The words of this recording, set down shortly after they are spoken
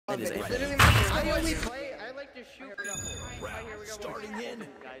I only play. I like to shoot people. Right, here we go. Starting in.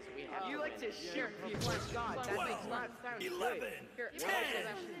 Guys, you like to shoot people. God, that makes not sound 11, good. 10,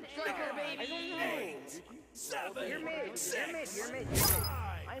 striker, baby. 8, 7, you're mid. 6, you're mid. You're mid.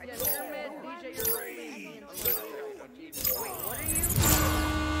 I said you're mid. DJ, you're mid. Wait, what are you?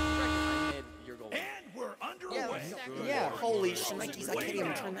 Striker, you're gold. And we're underway. Yeah. Holy shnikes! I can't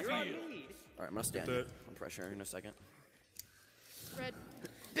even turn that on. Alright, I'm gonna stand. I'm pressuring in a second. Red.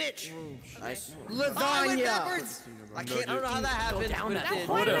 Bitch! Nice. Lasagna! I don't know how that happened. Down that.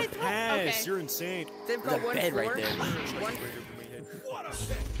 What a pass! You're insane. They've got one bed floor. right there. what a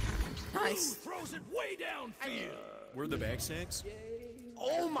pick. Nice. Throws it way downfield. Where are the back sacks?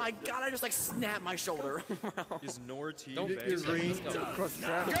 Oh my god! I just like snapped my shoulder. Is Norty Don't back get sack? green. Go,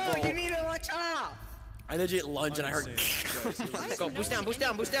 you need to watch out! I legit lunged and I heard. Let's go, boost down, boost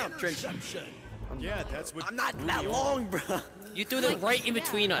down, boost down. Trench. Yeah, that's what. I'm not that long, bro. You threw them right in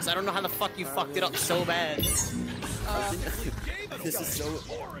between us. I don't know how the fuck you fucked it up so bad. This is so.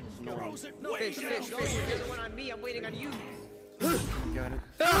 Fish. You're the one on me. I'm waiting on you. Got it.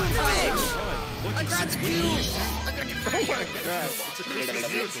 I got you!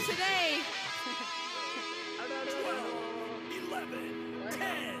 Today. 11, 10,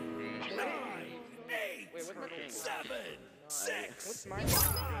 9, 8, 7, 6, 5,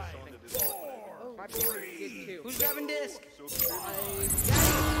 4, 3. Who's grabbing disc? I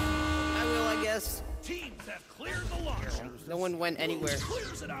will, I guess. Teams have cleared the launcher. No one went anywhere.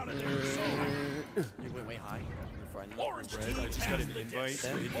 Clears it out of their zone. You went way high. Orange Red, team I just got an invite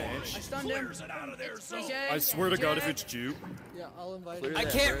to advance. Stunned him. clears it out of their zone. I swear to God, if it's Jew. Yeah, I'll invite him. I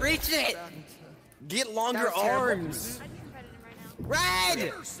can't reach it! Get longer That was terrible. arms. I can credit him right now. Red!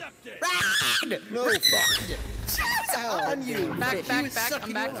 Intercepted. Red! No, fuck. On you. Back, He back, was back, sucking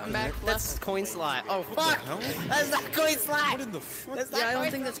I'm back, you I'm up. back. That's coin slot. Oh, fuck! That's not coin slot! What in the fuck? That's Yeah, I not don't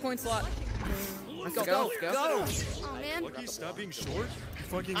coin think that's coin slot. Go. Go. Oh man. Lucky, stop being short. You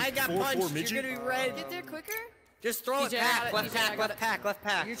fucking I got 4'4" punched. midget. You're gonna be red. Get there quicker. Just throw it DJ, I back. got it, Left DJ, I pack, got left it. pack, left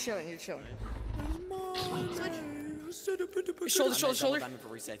pack. You're chilling, you're chilling. Shoulder. Diamond for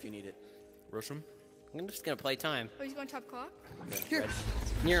reset if you need it. Rush him. I'm just gonna play time. Oh, he's going top clock. Here.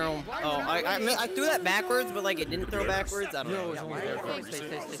 Near him. Oh, I threw that backwards, but like it didn't throw backwards. I don't know.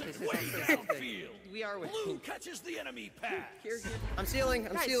 Downfield. We are with Blue catches the enemy pass. I'm sealing.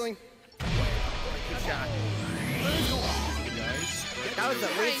 I'm sealing. Good shot. Guys. That was the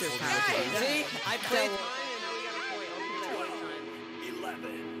racist kind of thing. See? I played.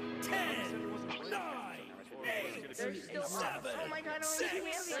 11, 10, 9, 8, 7, Oh my god, 6,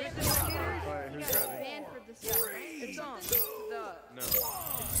 Who's banned for this? It's on. No.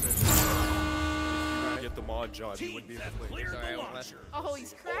 Get the mod job. You wouldn't be able to play. Cleared the launcher. Oh,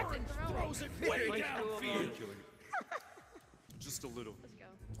 he's cracked and throwing. Throws it way downfield. Just a little. Let's go.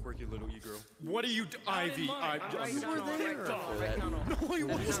 Quirky little e-girl. What are you Ivy? You were there. No, I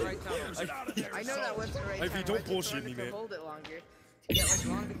wasn't. I know that wasn't right. Ivy, don't bullshit me, man. Hold it longer. To get like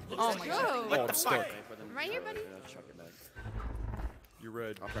longer. Oh my god. Oh, I'm stuck. I'm right here, buddy. Chuck it back. You're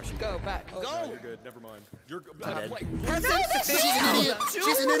red. I'll press you. Go back. No, you're good. Never mind. You're dead. She's an idiot.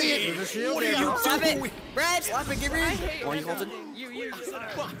 What are you Stop doing? it! Red! Slap it, give me. One you holding? You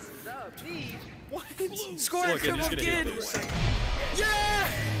Score Look, triple he's gonna kid! hit this. Yeah!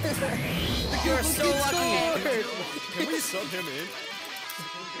 You're so lucky! Can we sub him in?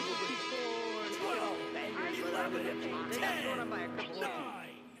 11, 10, 9,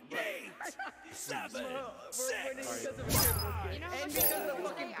 8, 7, 6. You know And what? because the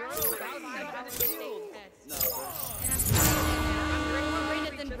fucking girl bounced I'm out of the field. more brain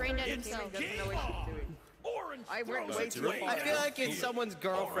dead than brain dead himself. Orange. I went way too Right. far. I feel like it's someone's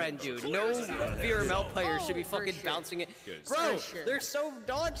girlfriend, dude. No VRML player should be fucking bouncing it. Bro, they're so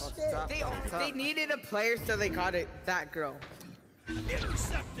dodge shit. They needed a player, so they got it. That girl.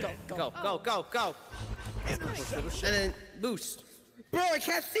 Intercepted. Go. And then boost. Bro, I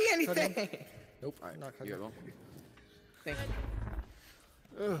can't see anything. Nope. Alright, you go. Thank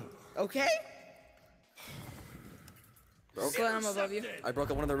you. Okay. Broke. I'm above you. I broke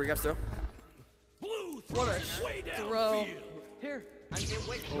up one of the recaps throw. Blue throws way Throw. downfield. Here.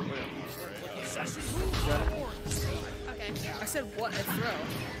 Possession moves on orange. Okay. I said what? A throw.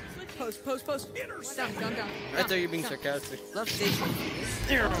 Post. Down. I thought you were being sarcastic. Left station.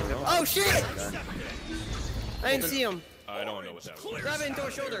 Oh shit! I didn't see him. I don't know what that was. Grab it into her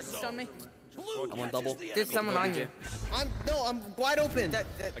shoulder. Stun me. Blue I'm on double. There's someone on you. I'm wide open. I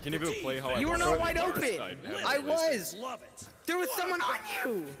can't even play how I You were want not to. wide open. I was. love it. There was someone on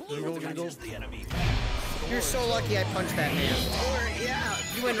you. Blue catches the enemy. You're so lucky I punched that man. Yeah.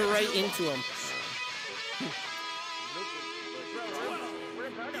 You went right into him.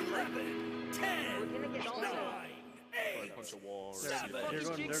 11, We're gonna get all Punch a wall. They're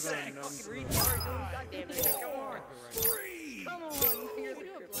going numb. Fucking retard, dude. God damn it. Come on. Come on. You're the you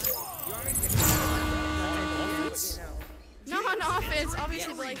want me to Not on offense,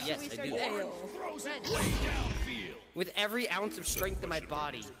 obviously, but like, Yes, should we I start do. there? With every ounce of strength in my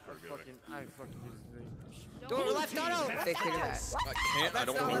body. I fucking Door left tunnel! They figure that. I can't. I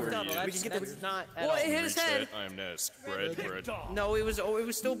don't know Left where tunnel. he That's, is. that's not at Well, all. it hit his head. I am Nest. Bread. No, it was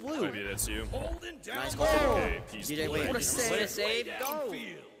still blue. Maybe that's you. Nice Okay, peace. DJ, wait. What a save. What a save. Go.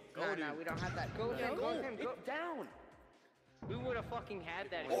 No, we don't have that. Go with him. Go with him. Go down. We would have fucking had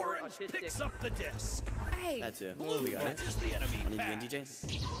that. If Orange picks up the disc. Hey, That's it. Blue catches the enemy I need you in, pass.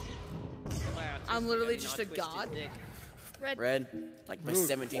 DJ. I'm literally just a god. red. Red. Like my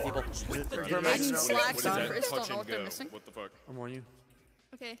 17 people. Making What is slacks on that? Chris, Touch don't know and what they're go. missing. What the fuck? I'm on you.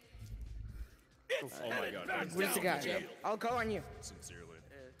 Okay. Oh my god. Where's the guy? I'll go on you. Sincerely.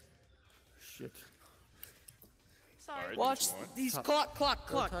 Shit. Sorry. Alright, Watch did you want? these clock.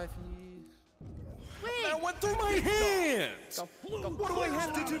 Wait. That went through my hands. What do I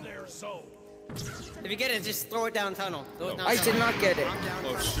have to do? Their zone. If you get it, just throw it down tunnel. Throw it down I tunnel. did not get it.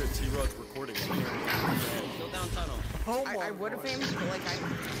 Oh shit, T-Rod's recording. Go down tunnel. I would have aimed, but like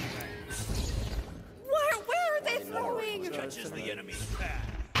Where are they throwing? Catches the enemy pass.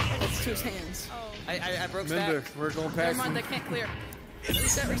 It's to his hands. Oh. I broke Remember, stack. we're going Never past mind, him. they can't clear.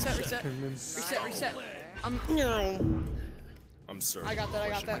 Reset. I'm sorry. I got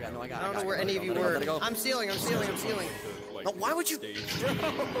that. I don't know where any of you were. I'm sealing. Like, No, why would you? stage.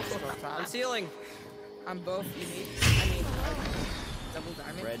 I'm sealing. I'm both. You need. I need double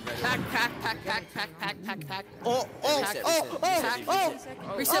diamond. Red. Pack. Oh.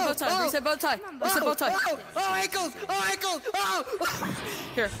 Reset bow tie. Oh, ankles.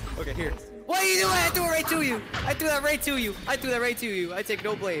 Here. Okay, here. What are you doing? I threw it right to you. I threw that right to you. I take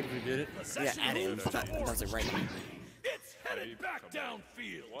no blame. You did it. Yeah, add it. That's it right now. It's headed back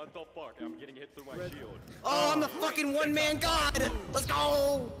downfield. What the fuck? I'm getting hit through my shield. Oh, I'm the fucking one-man god. Let's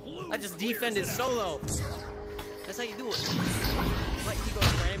go. I just defended solo. That's how you do it. Like he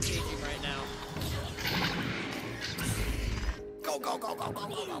goes rampaging right now. Go.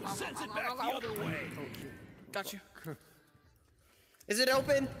 Sends it back the other way. Got you. Is it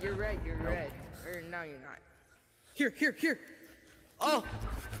open? You're red. Or no, you're not. Here. Oh.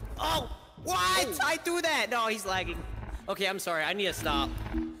 What? I threw that. No, he's lagging. Okay, I'm sorry. I need to stop.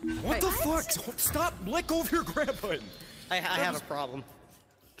 What the fuck? Stop! Let go of your grab button. I have a problem.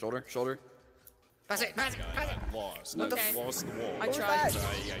 Shoulder. Pass it. Lost. Okay. I lost the wall. I tried.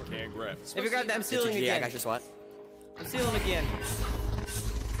 I can't grab. If you grab that, I'm sealing again. I got your SWAT. I'm sealing again.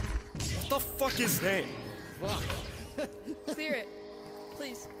 What the fuck is that? Clear it.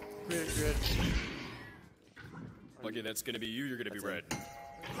 Please. Good. Okay, that's gonna be you. You're gonna be red.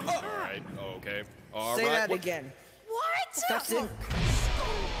 Alright. Okay. Alright. Say that again. What? That's it.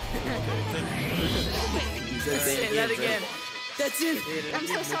 Say that again. That's it. I'm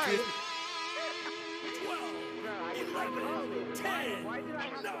so sorry. 10, Why did I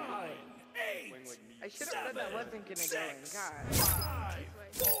have to? 9, 8, I should have said that wasn't gonna go in. God.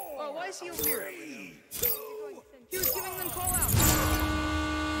 Oh, why is he over here? 2, He was giving them call out.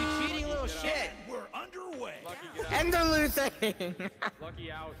 You cheating little shit. we're underway. And they're losing.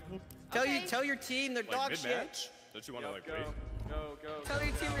 Lucky out. Tell your team they're Like dog shit. mid-match? Don't you want to like wait? Go. Tell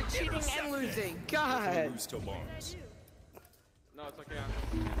your team you're cheating and losing. God. Lose till bombs. No, it's okay.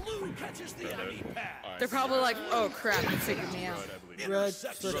 Blue catches the enemy pass. They're probably like, oh crap, they figured me out. Red, I believe.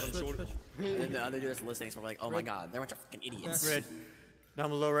 Interception. And then the other dude that's listening is probably like, oh my god, they're a bunch of fucking idiots. Red. Down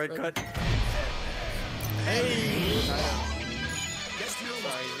below, red cut. Sorry,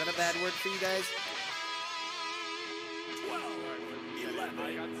 is that a bad word for you guys? 12, I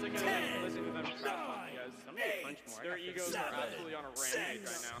got 11, sick of 10, listening to them crap talk, you guys. I'm gonna punch more. Their egos are absolutely on a rampage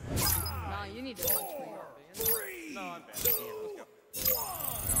right now. No, you need to punch me. 3, No, I'm bad. Let's go.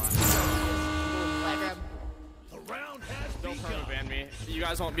 I grab. the round has Don't begun. ban me. You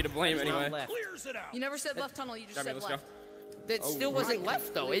guys want me to blame anyway. Left. Clears it out. You never said left tunnel, you just Grab me, said let's go. left. That still wasn't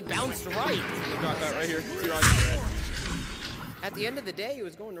left though. It bounced right. We got that right here. At the end of the day, it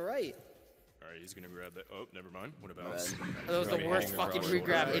was going to right. Alright, he's gonna grab that. Oh, never mind. What about? That was the Grab me worst hanging fucking across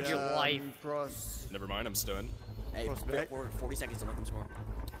regrab shoulder. in your life. Never mind. I'm stunned. Hey, we're 40 seconds to let them score.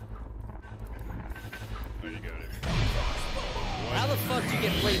 Oh, you got it. How the fuck do you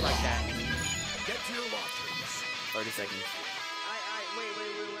get played like that? Get to your launchers. 30 seconds. Wait.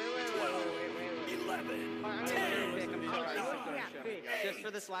 11, Just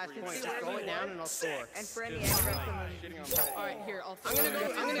for this last point, just throw it down and I'll score. And for any address in the Alright, here, I'll I'm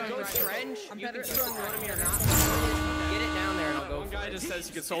gonna go trench. I'm You better can at throw throwing me or not. Get it down there and I'll go. One guy just says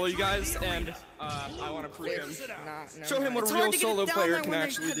he can solo you guys, and I want to prove him. Nah, no. Show him what It's a hard real to get it solo down player there can when they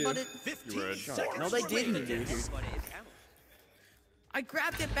actually do. headbutt it. You read? No, they didn't, dude. I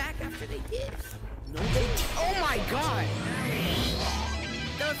grabbed it back after they did. No, they. Oh my god!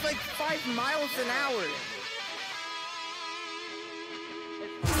 That was like 5 miles an hour.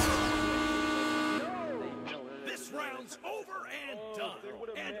 This round's over and done.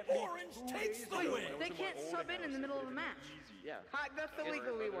 And Orange takes the win. They can't sub in the middle of a match. Yeah. That's the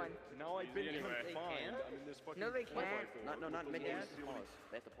legally one. Now I've been Anyway. confined. I'm in this fucking. No, they can't. Not mid game. Pause.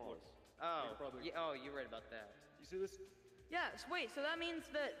 They have to pause. Oh, yeah, oh, you're right about that. You see this? Yes, wait, so that means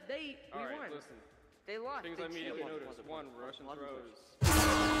that we Alright, won. listen. They lost. Things They I immediately cheated. noticed. One, Russian throws.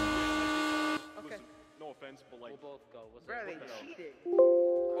 Okay. Listen, no offense, but like. We'll both go. What's Bro, they up? cheated.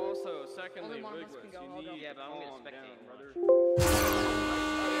 Also, secondly, Only one of us Wigless, can go, you I'll go. need Yeah, but I'm gonna calm spectate down, and brother.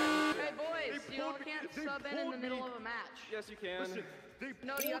 Hey boys, y'all can't sub in the middle of a match. Yes, you can. Listen, they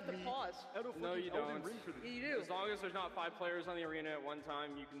No, you have to pulled me pause. out of No, fucking you Elden don't. Ring for this. You do. As long as there's not 5 players on the arena at one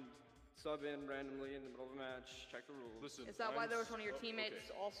time, you can sub in randomly in the middle of a match. Check the rules. Listen, Is that why I'm there was one of your s- teammates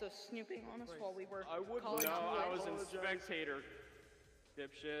also snooping on us while we were I would calling No, out I was in apologize. spectator.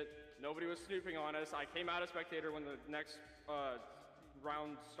 Dipshit. Nobody was snooping on us. I came out of spectator when the next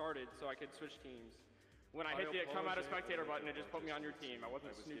round started, so I could switch teams. When I hit the come out of spectator button, it just put me on your team. I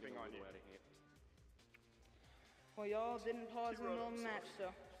wasn't snooping on you. Well, y'all didn't pause in the middle of the match,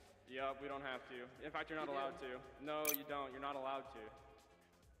 so. Yep, we don't have to. In fact, you're not allowed to. No, you don't. You're not allowed to.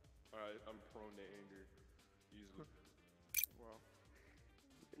 Alright, I'm prone to anger. Easily. Well,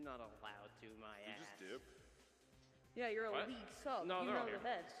 You're not allowed to, my You ass. just dip. Yeah, you're a What? league sub. No, you they're know all the here.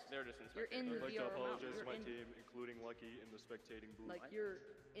 best. They're just in You're spectator. in the I'd like to VR apologize amount. to my You're in, team, including Lucky in the spectating booth. like you're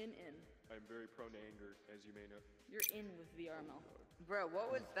in. I'm very prone to anger, as you may know. You're in with VR mode. Bro,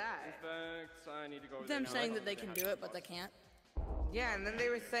 what was that? In fact, I need to go over Them there now. saying that they can do it, but they can't. Yeah, and then they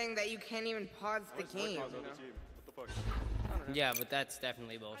were saying that you can't even pause the game. Pause on the team. What the fuck? Yeah, but that's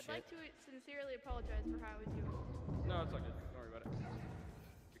definitely I'd bullshit. like to sincerely apologize for how I was doing. No, it's all good. Don't worry about it.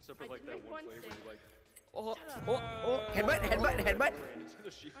 Except for I like did that make one one play where you like Headbutt, headbutt. ran into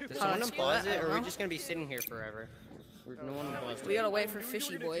the shield. Does someone pause it, or are we Huh? just gonna be sitting here forever? No one will pause We it. gotta wait for You were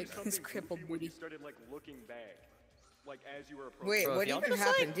Fishy doing it Boy. to His something crippled goofy when booty. you started like looking back, like as you were approaching. Wait, Bro, what if y'all even just,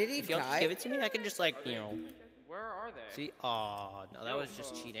 happened? like- Did he If y'all just die? give it to me, I can just like, you know, Where are they? see. Oh no, that was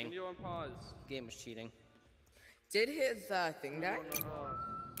just cheating. Video on pause. Game was cheating. Did his thing die?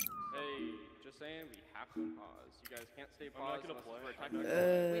 Hey, just saying, we have to pause. You guys can't stay I'm not paused gonna unless play. we're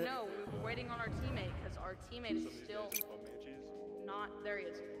technically. We know, we were waiting on our teammate, because our teammate is still not, there he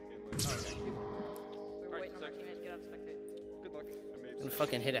is. We were Alright, waiting on our sick. teammate to get out of spectate. Good luck. Gonna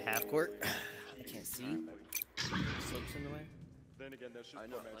fucking hit a half court. I can't see. Slopes in the way. Then again, that's just I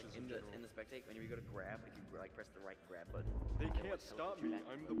know, pro like matches in in the general. spectate, when you go to grab, like you like press the right grab button. They and can't what stop teleports you me. back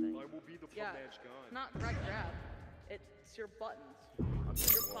to the thing. I will be the pro Yeah, match guy. not right grab. It's your buttons.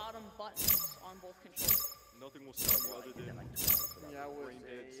 Your bottom buttons on both controls. Nothing will stop me other than Yeah, I would brain say,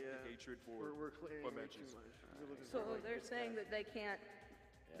 dead yeah. hatred for We're clearing pro way too matches. much. We're looking So for, like, they're this saying guy. that they can't,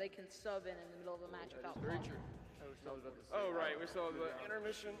 they can sub in the middle of a match without Very pausing. true. I was about to say Oh, that. right, we still have the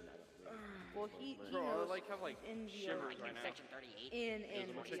intermission. Well, he Bro, I knows like have like in shivers VR. right now. Section 38. In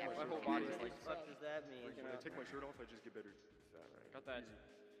My VR. whole body's like, What does that mean? When I take my shirt off, I just get better. got that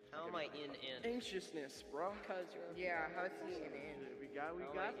How am I in? anxiousness, bro. Because you're Yeah, how's he in? We got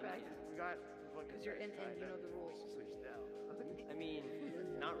practice. We got fucking. Because you're in, you know the rules. Switched out. I mean,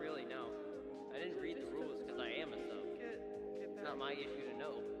 not really. No, I didn't read the rules because I am a sub. It's not my issue to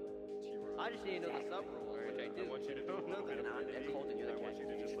know. I just need to know the sub rules, which I do. I want you to know. And holding the I other want you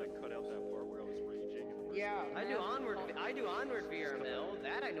to just like cut out that part where I was raging. And the Yeah. I do onward VRML.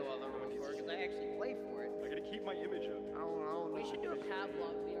 That I know all the rules for because I actually play for it. I gotta keep my image up. I don't know. We should do a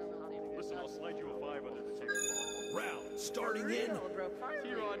Pavlov VR mode. Listen, I'll slide you a 5 under the table. Round starting in Bro, finally.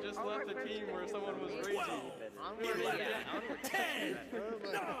 T-Ron just All left my the friends team can where do someone it. was raging. Onward, yeah, onward. 10, 9,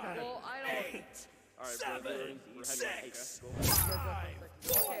 Well, I don't. 8, Alright, bro, 7, we're heading 6, back, 5,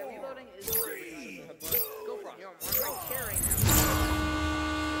 Okay, 4, reloading is 3, Go for it. Yo, I'm not carrying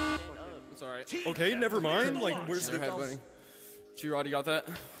now. It's alright. Okay, never mind. Like, where's the headbutting? T-Rod, you got that?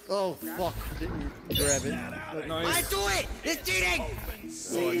 Oh, fuck. Didn't grab it. Nice. do it! It's cheating!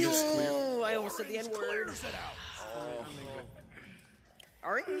 Oh, I almost said the N-word.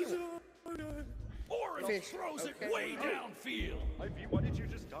 Aren't you? Orange Fish. throws it Okay. way downfield. IV, why did you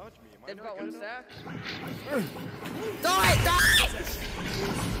just dodge me? Am I Did not about good one enough? stack.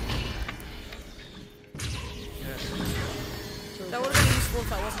 That would have been useful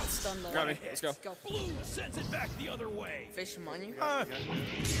if I wasn't stunned though. Got me. Let's go. Go. Blue sends it back the other way. Fish him on you. We got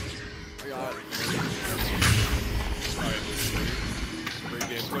it. Great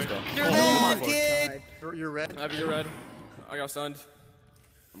gameplay. You're red. I have you red. I got stunned.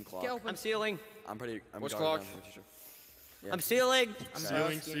 I'm clock. Get open. I'm sealing. I'm pretty. I'm What's guarded, clock? I'm pretty sure. Yeah. I'm sealing.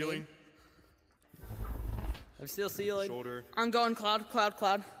 Ceiling. I'm still sealing. Shoulder. I'm going cloud.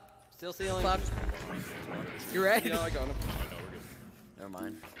 Still sealing. Cloud. You ready? Yeah, I got him. Never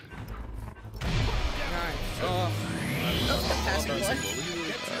mind. Nice.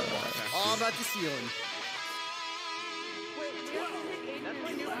 All about the ceiling. Wait, that's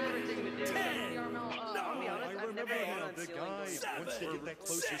my new favorite thing to do. I'll be honest, I've never gone on The ceiling. guys, once they get that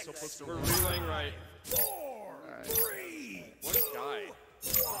close, you're supposed to We're relaying right. 4, 3, What guy?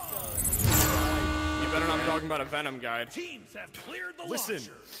 You better not be talking about a Venom guide. teams have cleared the Listen.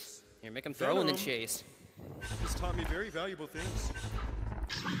 launchers. Here, make him throw and then Venom. chase. This taught me very valuable things.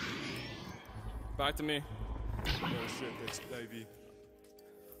 Back to me. Oh shit, that's Ivy.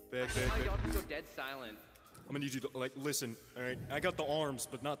 Back. Y'all can go dead silent. I'm gonna need you to, like, listen, alright? I got the arms,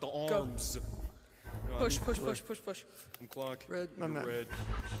 but not the arms. No, Push. I'm clock. Red. You're I'm not. red.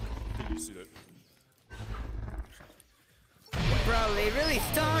 Did you see that? Bro, they really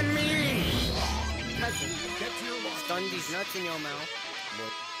stunned me. Stun these nuts in your mouth.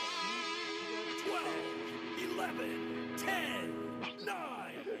 12, 11, 10,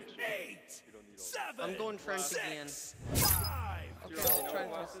 9, 8, 7, I'm going Trent again. 6, 5, Okay, I'll try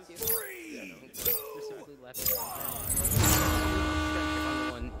and pass this. 3, 2, Left.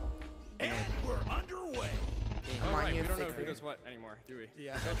 and we're underway. All right, you we don't know who figure. does what anymore, do we?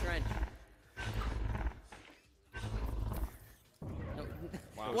 Yeah. Go Trent.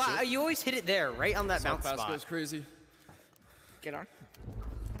 Wow, you always hit it there, right on that bounce Pass spot. goes crazy. Get on.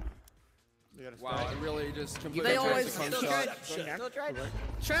 Wow, I really just completely They changed always the still construct. Trench.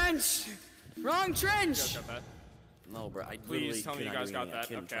 Trench. Wrong trench. Got that? No, bro. I Please literally tell me could you not guys do got anything. I that.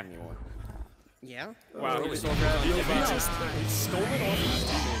 can't Okay. turn anymore. Yeah. Wow, he stole He stole it off his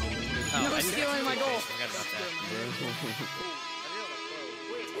teammate. No stealing my goal. Forgot about that.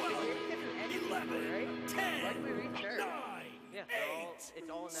 11, 10, Like we reached there. 9, Yeah, 8, it's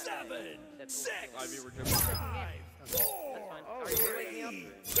all in that. 7, That's 6, Ivy, we're just 5, 4, Are you waking up?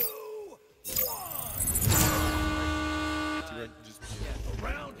 3, 2, 1. The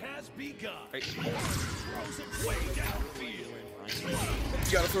round has begun. Throws it way downfield.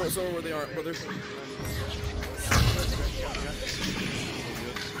 You gotta throw it somewhere where they aren't, brother.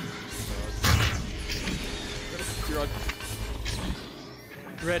 Zero.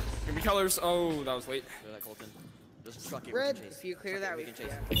 Red. Give me colors. Oh, that was late. Clear that, Colton. Just truck it. Red. We can chase. If you clear that, We can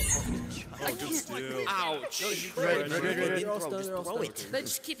chase. yeah. Oh, good steal. Ouch. Red. Throw it. They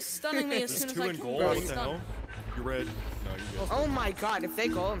just keep stunning me as soon as Two I in can. goal. Bro, What he's the hell? stunned. You're red. No, you good. Oh my god, if they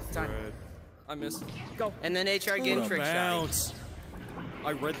go, I'm stunned. Red. I missed. Go. And then they try getting trick shot. Bounce.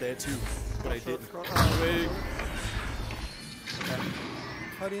 I read that too, but I didn't. Wait.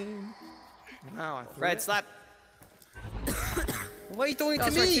 Cutting. Now I threw Red, it. slap. What are you doing to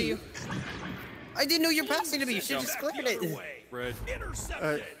That's right to me? you. I didn't know you were passing to me. You should Sends just it back cleared the it. other way. Red.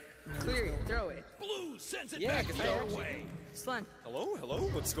 Intercepted. Clear it. Throw it. Blue sends it Yeah, back 'cause the I other actually- way. Stun. Hello? Hello?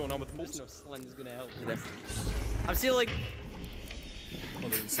 What's going on with the There's pulse? no Slen's gonna help me. I'm sealing.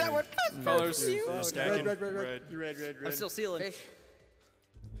 Is that what? Colors. You're stacking. Red. You red. I'm still sealing. Fish.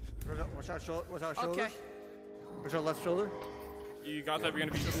 Watch out shoulder. Okay. Watch out left shoulder. You got that. You're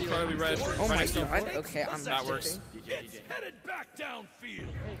gonna be entirely red. Oh my Next to you. god. Okay, I'm That works. It's headed back downfield.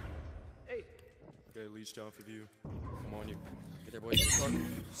 Okay, leached off of you. Come on, you. Get there, boys.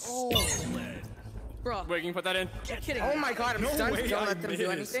 Bro. Wait, can you put that in? You're kidding. Oh my god, I'm stunned. way Don't I let them do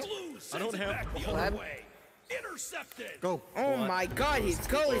missed. anything. Blue sends I don't it have back the Collab. other way. Intercepted. Go. Oh my god, he's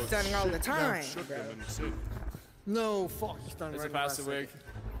goalie stunning all the time. Shook them and said, No, fuck. He's done It's right a passive wig.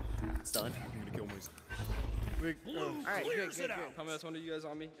 It's done. I'm gonna kill myself. Blue Alright, clears good. it out. Tell me that's one of you guys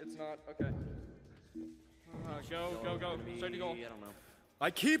on me. It's not. Okay. Go. Straight to goal. I don't know. I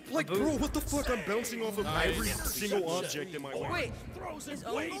keep, like, bro, what the fuck? I'm bouncing off of every single object in my way. Wait, Throws it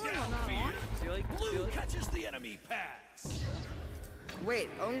Owen way going or not downfield. Blue catches the enemy pass. wait.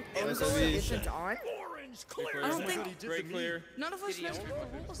 Own SOB. goal isn't on? Orange clears I don't it think- out. Great clear. None of us know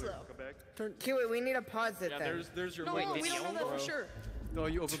the rules though. Go back. Okay, wait, we need to pause it Yeah, then. there's your No, wait. we don't know that for sure. No,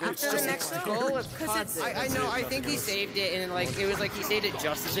 you overbooked. After the next goal, it's pause it. I know. I think he saved it, and like it was like he saved it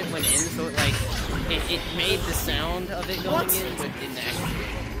just as it went in, so it like it made the sound of it going in, but didn't actually.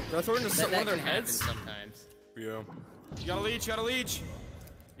 Did I throw it into That one of their can happen heads? sometimes. Yeah. You gotta leech.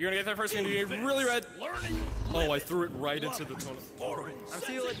 You're gonna get there first. You're gonna be really red. Learning. Oh, I threw it right into the tunnel. Orange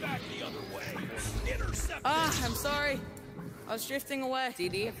sends it back the other way. Intercepted. I'm sorry. I was drifting away.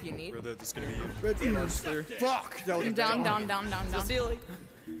 DD, if you need. Where that's gonna be you. Intercepted. Fuck. That was Down. Still sealing.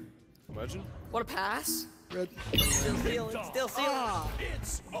 Imagine. What a pass. Red. Still sealing. Still sealing.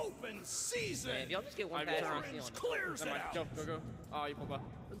 It's open season. Man, if y'all just get one pass around sealing. Clears it out. Go. Oh, you pulled up.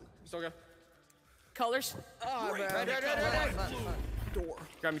 Still go. Colors. Oh, red. Door.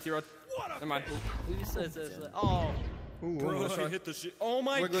 Grab me, T-Rod. Never mind. Who says this? Oh. Bro, I hit the shit. Oh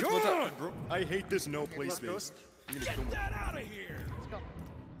my god, bro. I hate this no play space. Get that out of here.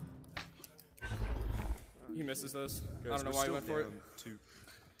 He misses those. Guys, I don't know we're why he still went for it. down 2.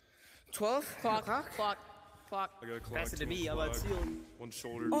 12? Clock. Clock? Clock. I got a clock. Pass it to 2 me. I'm clock, about sealing. 1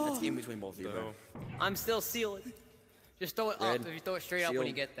 shoulder. That's in between both of you, The bro. hell? I'm still sealing. Just throw it Red. up. If you throw it straight up when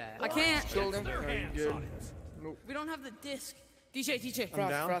you Shield. get that. I can't. Shoulder. Their hands on it. We don't have the disc. DJ.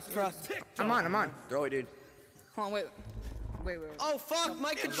 Cross. I'm on. Throw it, dude. Hold on, wait. Oh fuck, my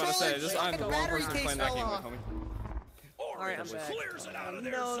I was about to controller! say, this I'm the wrong battery person case playing that fell game with, off. homie. Alright, I'm Orange back. clears it out of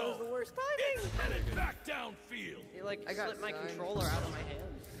their No, that was zone. the worst timing. It's headed back downfield. He like I got slipped my signed. controller out of my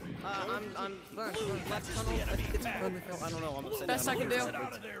hand. I'm left tunnel. I don't know. I'm upside Best down. I can do. Clears it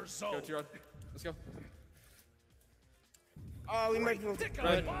out of their Go, zone. T-Rod. Let's go. Oh, we might be Pick up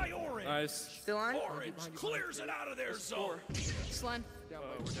Red. by Orange. Nice. still on. Orange clears it out of their zone. Slen. We're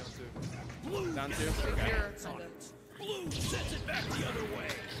down 2. Blue Down 2. Here. Blue sends it back the other way.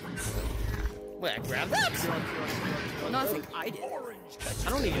 Wait, I grabbed that? Nothing. I did. Orange catches I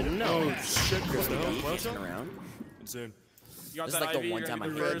don't even know. Oh shit, Chris. The hell? What's Turn up? around. Insane. You got This is that like IV, the one you're time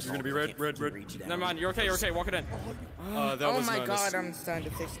gonna I be hit reversed. You're gonna be red. Never mind, you're okay, walk it in. That Oh was my nice. god, I'm starting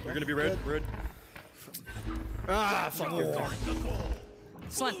to fix You're that. gonna be red. Ah, fuck you. the goal.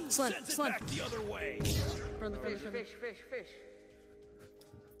 Slen. Blue sends it back the other way. Fish.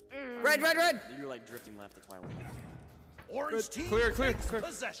 Red. You're like drifting left, that's why I went. Orange team Clear. takes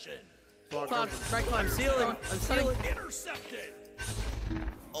possession. Clock. Right climb. Sealing. I'm sealing. Intercepted.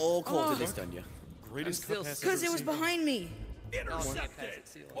 Oh, Cole, did they stun you? Greatest still cup pass Because I've it was ever seen. behind me. Intercepted.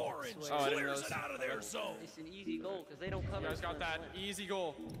 Orange Oh, I didn't clears notice. it out of their zone. It's an easy goal because they don't cover. You guys got that easy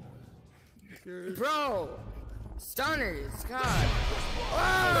goal. Bro. Stunners. God.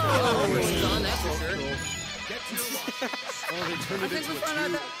 Oh, it's on, that's for sure. Get to your line. Oh, they turned it into a 2.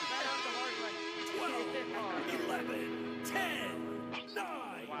 12, 11, 10,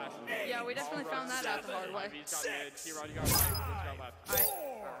 9, Yeah, we definitely found that out the hard way. IV's got mid. T-Rod, you got right. Let's go left.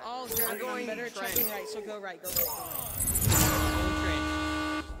 Oh, I'm going better train. checking right, so go right.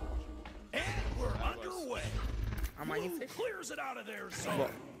 and we're underway. I'm on you. Blue clears it out of their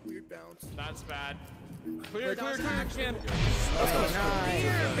zone. Weird bounce. That's bad. Clear, Ken.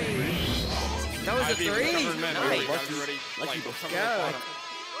 That was a IV, 3. cover men, Nice. really. Gotta be ready. Like you cover go. the bottom.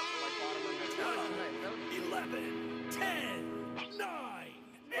 Like bottom or mid. 11, 10, 9,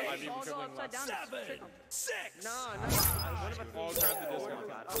 IV All go dribbling upside left. down. 7, 6, All grab the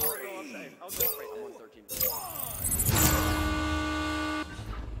disc.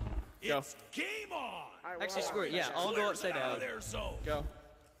 it's game on. Actually, screw it. Yeah, I'll go upside Out of down. their zone. Go.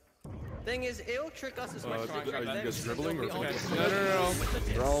 Thing is, it'll trick us as much as Are you guys dribbling or Okay.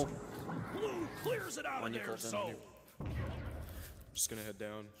 fucking? No. Bro. Blue clears it out On of your their full zone. Just gonna head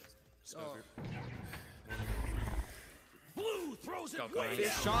down. Snap here. Blue throws it way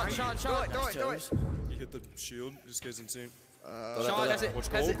down. Shot. Throw it. You hit the shield. This guy's insane. Shot. That's it. Watch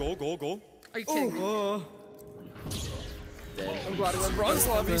That's it. goal. Are you kidding me? I'm glad it was bronze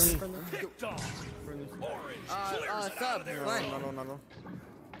lobbies. Picked off. Orange clears it out Sub. of their Fine. zone.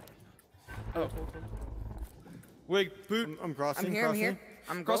 Wig, boot. I'm crossing. I'm here.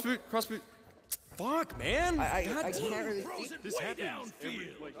 I'm Cross going. boot. Fuck, man. I can't really Throws see. it This way happens.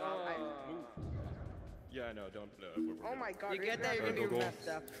 downfield. Yeah, I know. Don't. Oh my god. You get that, you're gonna be Go. messed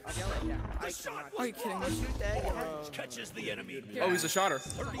up. I'll yell at that. The shot Are was you kidding me? blocked. Shoot that. Orange catches the enemy. Oh, he's a shotter.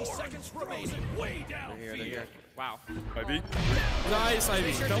 30 seconds remaining. Way downfield. Wow. IB. Nice,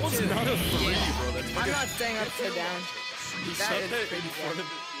 Ivy. That was not a 3, bro. That's I'm not staying upside down. That is in crazy. front of.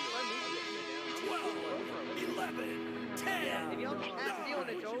 12, 11, 10, If y'all don't have sealing,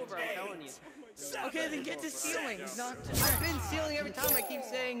 it's over. I'm telling you. 7, Okay, then get to sealing. I've been sealing every time. I keep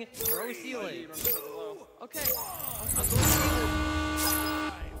saying throw sealing. Okay. I'm going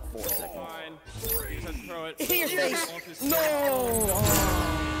sealing. 4 seconds. Fine. He said throw it. It hit your face. Off his- No.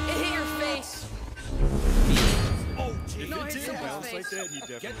 It hit your face. OT. No, it hit someone's Bounce like face. that, he Get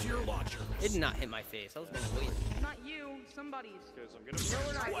definitely. to your launcher. It did not hit my face. I was going to wait. Not you. Somebody's. Guys, I'm gonna. Even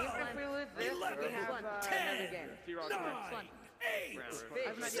if we lose this, we 11, have another 10, game. 9, 8, I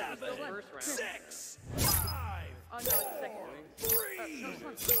have an idea. 7, It's the first round. 6, 5, Oh, no, it's the second round.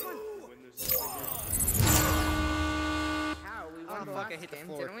 3, How? We Oh, won the fuck, I last hit the game,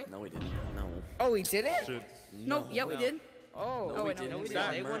 floor. didn't we? No, we didn't. No. Oh, we did it? Shit. Nope. Yeah, we did. Oh. No, we wait, no, didn't. we They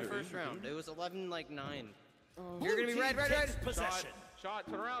didn't. won Murder. first round. It was 11-9. You're gonna be red. Possession. Shot.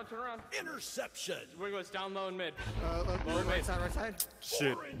 Turn around. Turn around. Interception. Wiggle us down low and mid. Low right side, right side.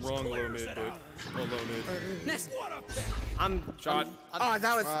 Shit, wrong low mid, but low mid. I'm Shot. Oh,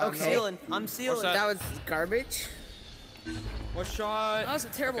 that was okay. I'm sealing. That was garbage. What shot? That was a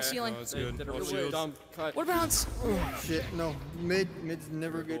terrible ceiling. No, it's good. Did a Watch really shields. dumb cut. What bounce? Oh shit, no. Mid's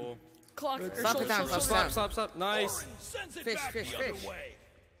never good. Cool. Clock. Stop it down, Stop. Nice. Sends it Fish, back fish, the other fish. way.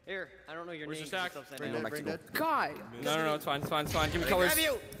 Here, I don't know your Where's name. your stack? Brain dead, brain dead. God. No, it's fine. Give me colors. Grab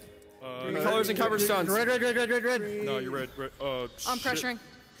you. Give me colors and cover stones. Red. No, you're red. I'm shit. pressuring.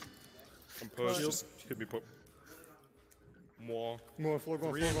 I'm pushed. Just hit me. Moi. More floor, go,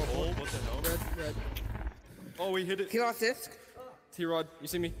 Three and floor. gold. What the hell? Red. Oh, we hit it. He lost this. T-Rod, you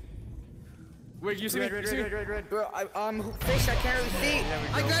see me? Wig, you see me? You see me? Red. Bro, Fish, I can't really see.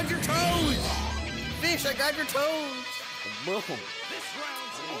 I grabbed your toes. Fish, I grabbed your toes. Boom. This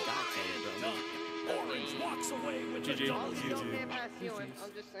round's over and done. Orange walks away with the GG. W. Can't pass ceiling,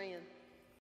 I'm just saying.